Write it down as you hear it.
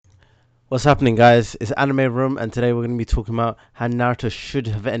What's happening, guys? It's Anime Room, and today we're going to be talking about how Naruto should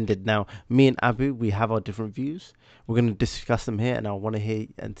have ended. Now, me and Abu, we have our different views. We're going to discuss them here, and I want to hear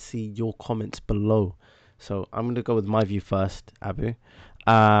and see your comments below. So I'm going to go with my view first, Abu.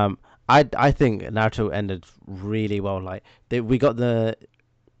 Um, I think Naruto ended really well. We got the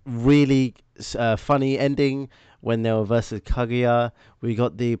really funny ending when they were versus Kaguya. We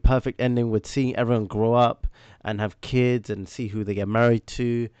got the perfect ending with seeing everyone grow up and have kids and see who they get married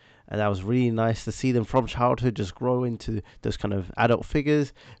to. And that was really nice to see them from childhood just grow into those kind of adult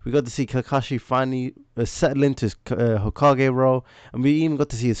figures. We got to see Kakashi finally settle into his Hokage role, and we even got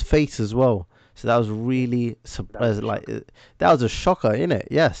to see his face as well. So that was really That was a that was a shocker, innit?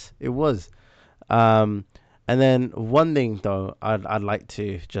 Yes, it was. Um, and then one thing though, I'd like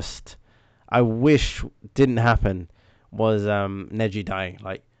to just, I wish didn't happen, was Neji dying.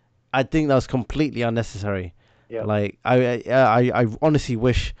 Like, I think that was completely unnecessary. Yeah, I honestly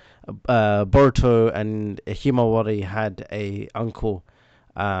wish Boruto and Himawari had a Uncle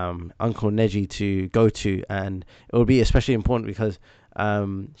Neji to go to, and it would be especially important because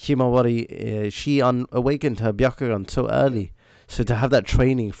Himawari, she awakened her Byakugan so early, so to yeah, have that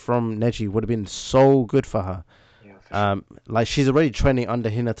training from Neji would have been so good for her. yeah, for sure. Like she's already training under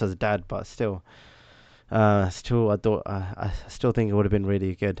Hinata's dad, but still, I still think it would have been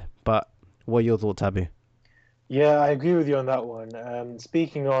really good. But what are your thoughts, Abu? Yeah, I agree with you on that one.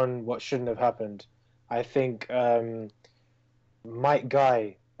 Speaking on what shouldn't have happened, I think Mike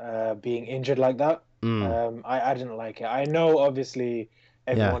Guy being injured like that, Mm, I didn't like it. I know, obviously,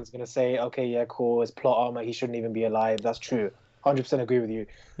 yeah, everyone's gonna say, okay, yeah, cool, it's plot armor, he shouldn't even be alive. That's true. 100% agree with you.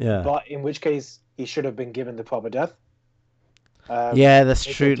 yeah, But in which case, he should have been given the proper death. yeah. That's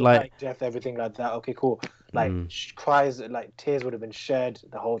Make a true. dramatic death, everything like that. Okay, cool. Like Mm, cries, like tears would have been shed,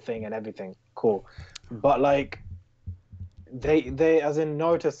 the whole thing and everything. Cool. But like they as in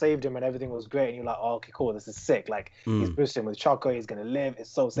Naruto saved him and everything was great, and you're like, oh, okay, cool, this is sick. Like he's mm, boosting with Chakra, he's gonna live.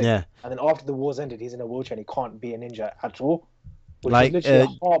 It's so sick. yeah. And then after the war's ended, he's in a wheelchair and he can't be a ninja at all, which was Like literally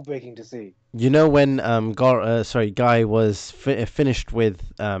heartbreaking to see. when Guy was finished with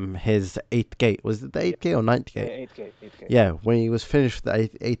his eighth gate. Was it the Yeah, eighth gate or ninth yeah, gate? eighth gate, eighth gate. Yeah, when he was finished with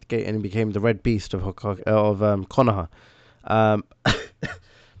the eighth gate and he became the Red Beast of Yeah, Konoha. Um,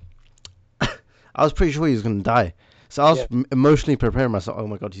 I was pretty sure he was gonna die. So I was yeah, emotionally preparing myself. Oh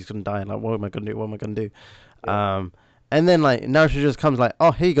my god, he's gonna die! Like, what am I gonna do? What am I gonna do? yeah, And then like Naruto just comes like,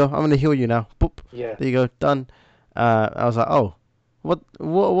 oh, here you go. I'm gonna heal you now. Boop. yeah, There you go. Done. I was like, oh, what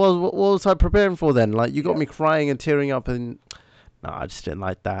was I preparing for then? Like, you got yeah. me crying and tearing up, and no, I just didn't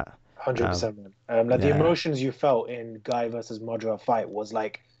like that. Um, 100%, man. Like the yeah, emotions you felt in Guy versus Madara fight was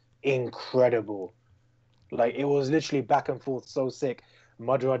like incredible. Like it was literally back and forth, so sick.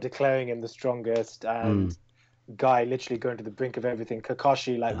 Madara declaring him the strongest, mm, and Guy literally going to the brink of everything.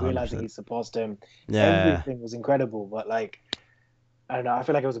 Kakashi like hundred realizing he percent. surpassed him. Yeah, Everything was incredible, but like I don't know. I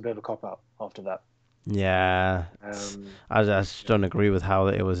feel like it was a bit of a cop out after that. yeah. Um, I just yeah. don't agree with how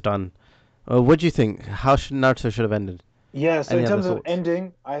it was done. What do you think? How should Naruto should have ended? Yeah, so in Any other terms of thoughts?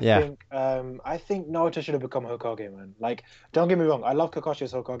 ending, Yeah, I think Naruto should have become Hokage, man. Like, don't get me wrong, I love Kakashi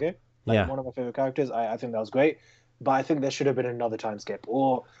as Hokage, like yeah. one of my favorite characters. I think that was great, but I think there should have been another time skip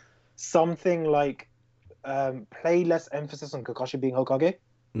or something like play less emphasis on Kakashi being Hokage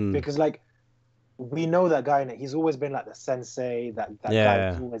Mm, because like we know that guy in it, he's always been like the sensei, that guy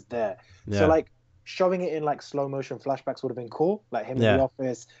who's yeah, always there. So yeah, like showing it in like slow motion flashbacks would have been cool, like him in the yeah,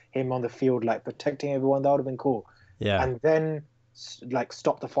 office, him on the field, like protecting everyone. That would have been cool, yeah, and then like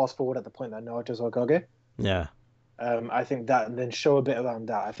stop the fast forward at the point that Naruto's Hokage. yeah. I think that, and then show a bit around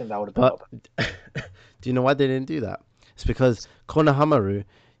that. I think that would have been a But lot do you know why they didn't do that? It's because Konohamaru,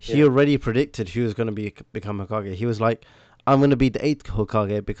 he better. already predicted he was going to become Hokage. He was like, I'm going to be the eighth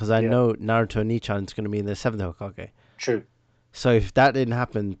Hokage because I Yeah, yeah, know Naruto Nichan is going to be the seventh Hokage. true. So if that didn't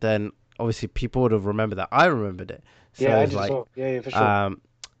happen, then obviously people would have remembered that. I remembered it. So Yeah, I it's did as like, well. Yeah, yeah, for sure. um,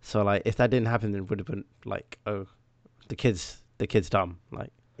 if that didn't happen, then it would have been like, oh, the kid's dumb.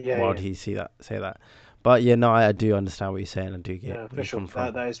 Like, Yeah, why would yeah, he see that, say that? But yeah, no, I do understand what you're saying. I do get no, where for you sure. come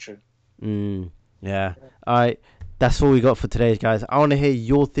from. That is true. Yeah. All right. That's all we got for today, guys. I want to hear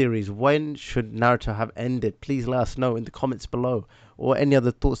your theories. When should Naruto have ended? Please let us know in the comments below, or any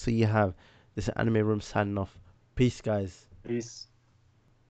other thoughts that you have. This is Anime Room signing off. Peace, guys. Peace.